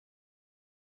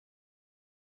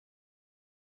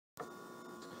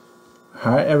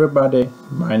Hi everybody,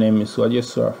 my name is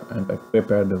Vladislav and I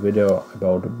prepared a video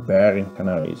about bearing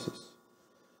analysis.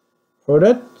 For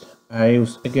that, I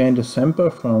use again the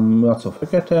sample from lots of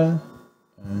Fekete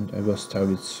and I will start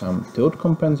with some tilt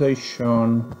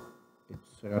compensation.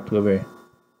 It's relatively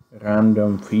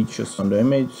random features on the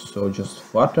image, so just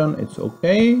flatten, it's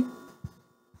okay.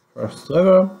 First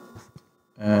level,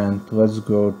 and let's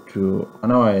go to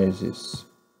analysis.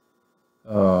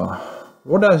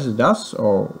 What does it do,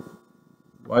 or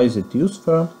why is it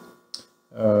useful?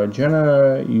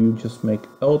 Generally, you just make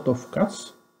a lot of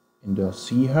cuts in the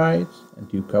C height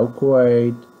and you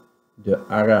calculate the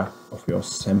area of your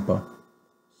sample.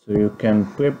 So you can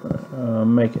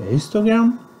make a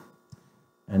histogram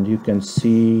and you can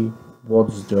see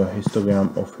what's the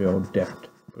histogram of your depth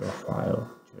profile,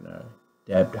 generally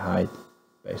depth height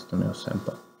based on your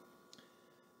sample.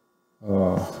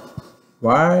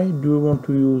 Why do you want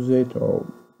to use it, or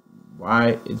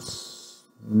why it's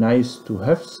nice to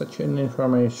have such an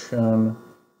information?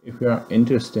 If you are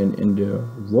interested in the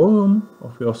volume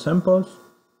of your samples,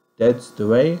 that's the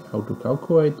way how to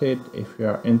calculate it. If you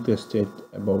are interested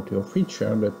about your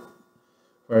feature, that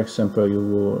for example you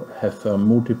will have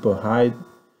multiple height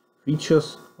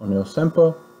features on your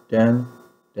sample, then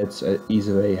that's an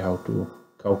easy way how to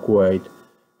calculate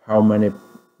how many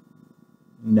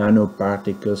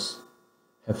nanoparticles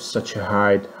have such a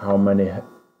height, how many of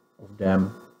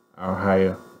them are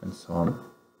higher, and so on.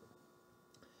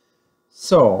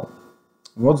 So,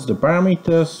 what's the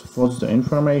parameters? What's the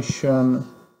information?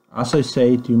 As I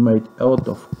said, you made a lot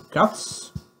of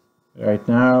cuts. Right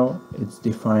now, it's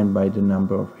defined by the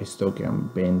number of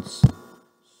histogram bins.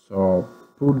 So,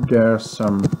 put there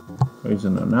some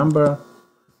reasonable number.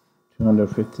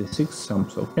 256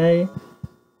 sounds okay,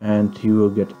 and you will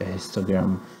get a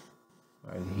histogram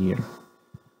right here.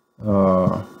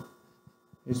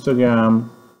 Histogram,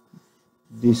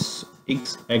 this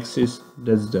x-axis,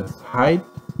 that's the height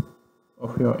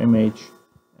of your image,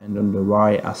 and on the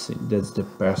y-axis, that's the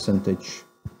percentage.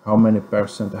 How many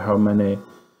percent, how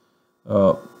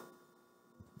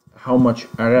much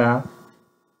area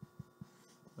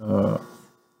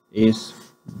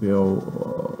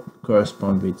will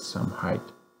correspond with some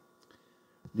height.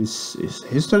 This is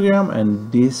histogram,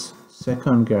 and this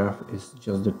second graph is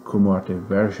just the cumulative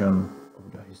version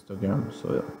of the histogram.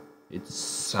 So it's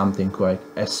something like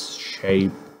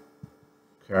S-shaped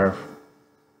curve.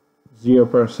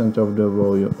 0% of the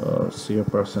volume,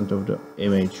 0% of the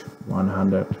image,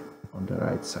 100 on the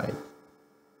right side.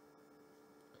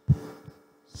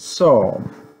 So,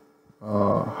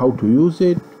 how to use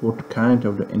it? What kind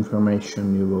of the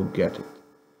information you will get it?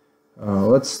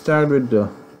 Let's start with the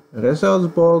results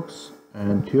box,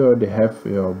 and here they have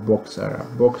your box area.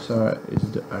 Box area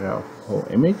is the area of whole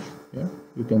image. Yeah,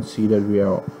 you can see that we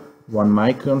are 1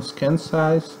 micron scan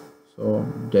size, so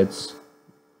that's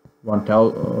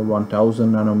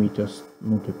 1000 nanometers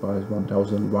multiplies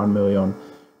 1000, 1 million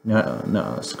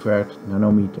squared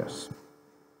nanometers.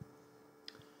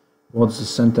 What's the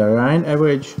center line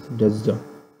average? That's the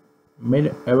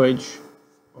mid average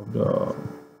of the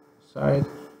side,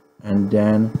 and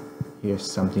then here's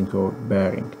something called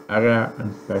bearing area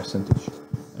and percentage,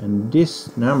 and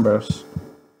these numbers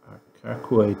are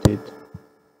calculated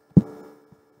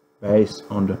based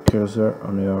on the cursor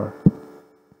on your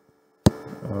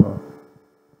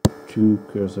two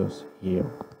cursors here.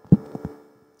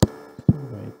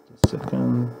 Wait a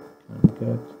second,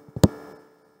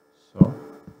 so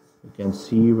you can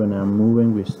see when I'm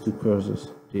moving with two cursors,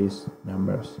 these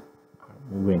numbers are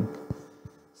moving.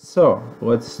 So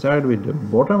let's start with the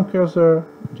bottom cursor.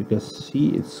 You can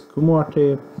see it's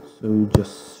cumulative, so you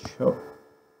just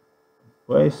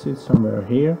place it somewhere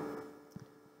here,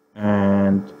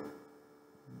 and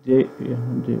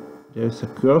there's a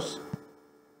cross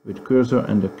with cursor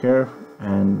and the curve,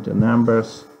 and the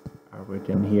numbers are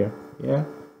written here. Yeah,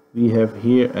 we have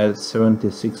here at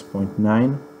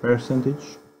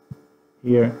 76.9%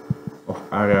 here of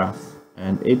area,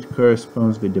 and it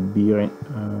corresponds with the bearing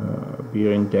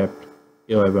depth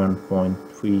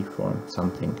 11.3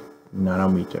 something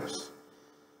nanometers.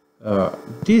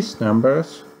 These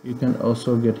numbers you can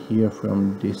also get here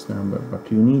from this number,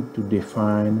 but you need to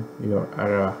define your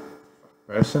area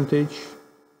percentage,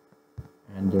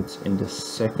 and that's in the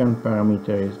second parameter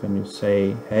is when you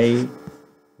say, hey,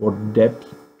 what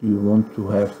depth do you want to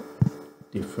have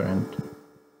different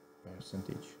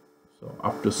percentage. So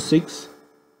up to 6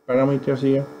 parameters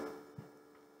here,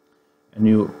 and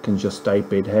you can just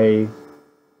type it, hey,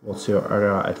 what's your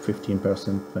area at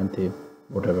 15%, 20,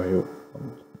 whatever you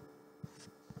want.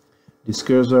 This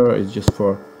cursor is just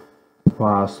for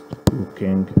fast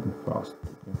looking and fast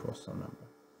looking for some number.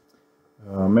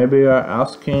 Maybe you are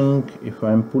asking, if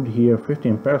I put here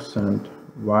 15%,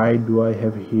 why do I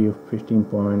have here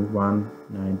 15.194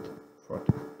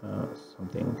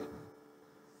 something?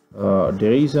 The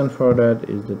reason for that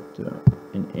is that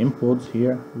in inputs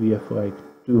here we have like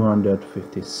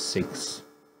 256.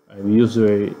 I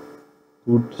usually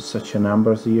put such a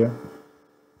numbers here,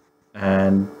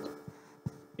 and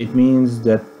it means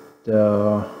that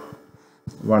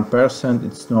 1%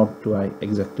 it's not like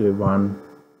exactly one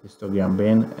histogram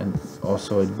bin, and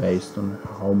also it's based on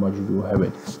how much do you have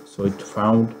it. So it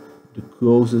found the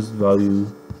closest value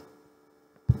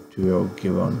to your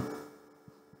given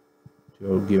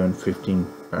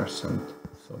 15%.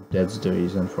 So that's the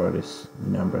reason for this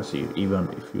numbers here, even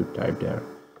if you type there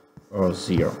or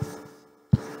 0.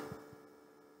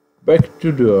 Back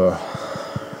to the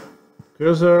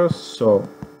cursor. So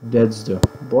that's the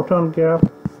bottom graph.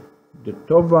 The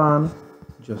top one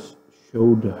just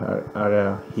show the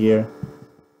area here,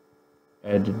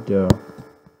 add the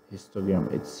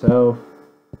histogram itself,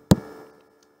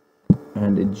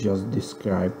 and it just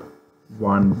describe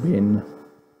one bin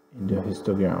in the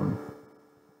histogram.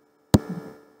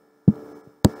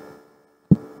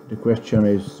 The question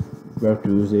is where to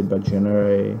use it, but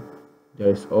generally there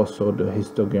is also the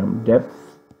histogram depth.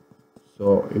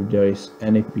 So if there is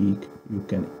any peak, you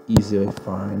can easily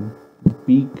find the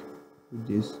peak with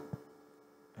this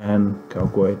and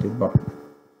calculate it, but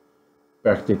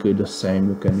practically the same.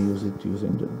 You can use it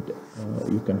using the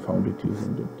you can find it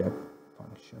using the depth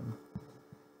function.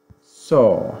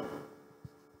 So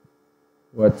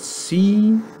let's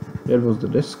see, that was the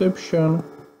description.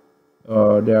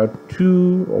 There are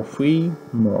 2 or 3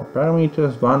 more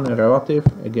parameters. One, relative.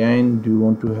 Again, do you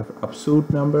want to have absolute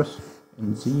numbers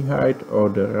in z height or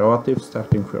the relative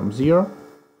starting from 0?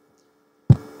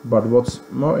 But what's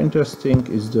more interesting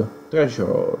is the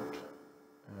threshold,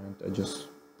 and I just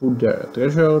put there a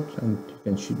threshold, and you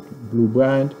can see the blue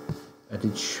blind, and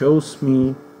it shows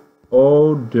me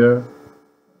all the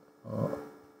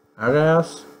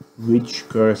areas which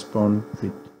correspond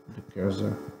with the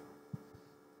cursor.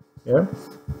 Yeah,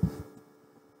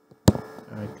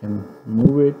 I can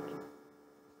move it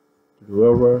to the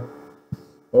lower.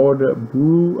 All the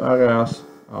blue areas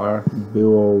are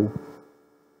below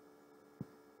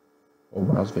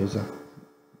Oberweser.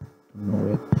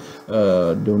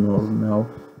 Don't know now.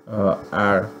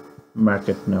 Are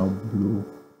marked now blue.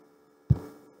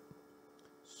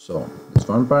 So that's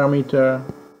one parameter,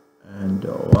 and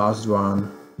the last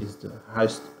one is the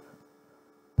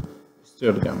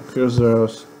histogram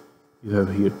cursors. You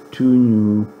have here 2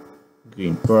 new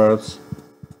green parts,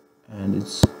 and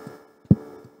it's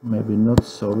maybe not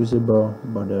so visible,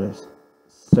 but there is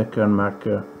second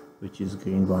marker which is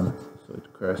green one, so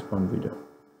it corresponds with the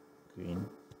green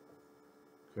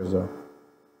cursor.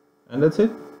 And that's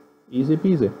it, easy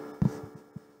peasy.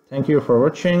 Thank you for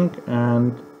watching,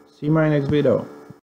 and see my next video.